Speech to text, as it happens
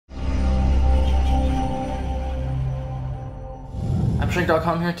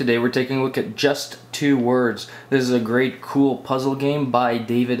appshrink.com here. Today we're taking a look at Just Two Words. This is a great, cool puzzle game by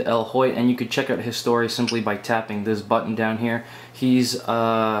David L. Hoyt, and you could check out his story simply by tapping this button down here. He's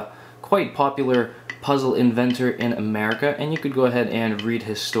a quite popular puzzle inventor in America, and you could go ahead and read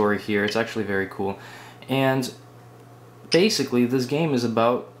his story here. It's actually very cool. And basically, this game is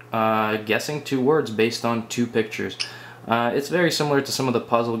about guessing two words based on two pictures. It's very similar to some of the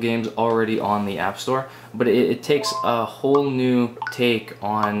puzzle games already on the App Store, but it takes a whole new take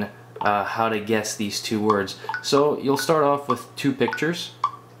on how to guess these two words. So you'll start off with two pictures,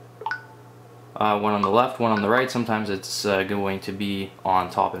 one on the left, one on the right. Sometimes it's going to be on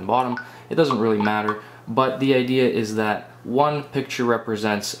top and bottom. It doesn't really matter, but the idea is that one picture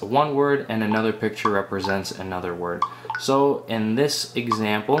represents one word and another picture represents another word. So in this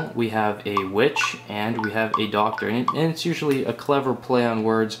example, we have a witch and we have a doctor, and it's usually a clever play on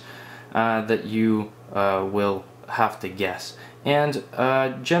words that you will have to guess. And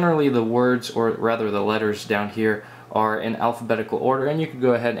generally the words, or rather the letters down here, are in alphabetical order, and you could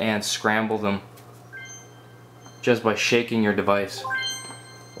go ahead and scramble them just by shaking your device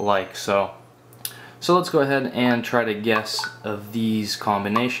like so. So let's go ahead and try to guess these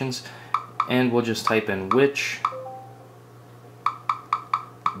combinations, and we'll just type in witch.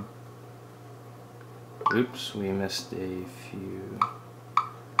 Oops, we missed a few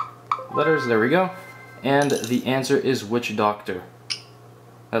letters. There we go. And the answer is witch doctor.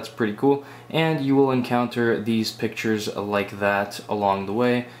 That's pretty cool. And you will encounter these pictures like that along the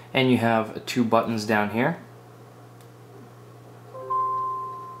way. And you have two buttons down here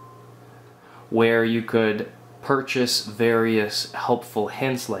where you could purchase various helpful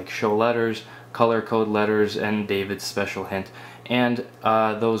hints like show letters, color code letters, and David's special hint. And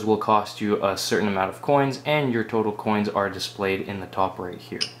those will cost you a certain amount of coins, and your total coins are displayed in the top right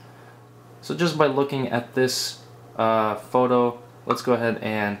here. So just by looking at this photo, let's go ahead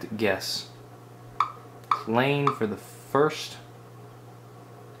and guess. Plain for the first.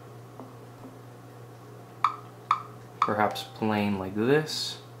 Perhaps plain like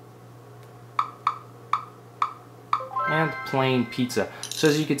this. And plain pizza. So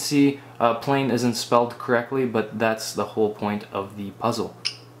as you can see, plain isn't spelled correctly, but that's the whole point of the puzzle.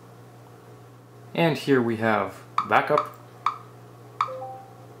 And here we have backup.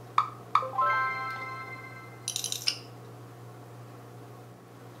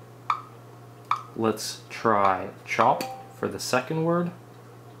 Let's try chop for the second word.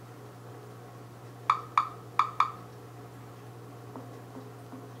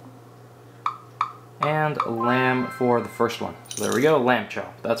 And lamb for the first one. So there we go, lamb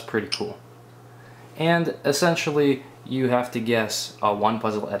chop. That's pretty cool. And essentially, you have to guess one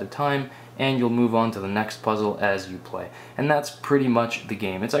puzzle at a time, and you'll move on to the next puzzle as you play. And that's pretty much the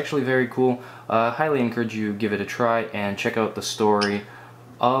game. It's actually very cool. Highly encourage you to give it a try and check out the story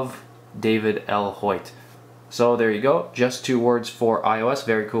of David L. Hoyt. So there you go, Just Two Words for iOS.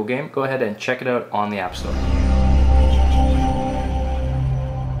 Very cool game. Go ahead and check it out on the App Store.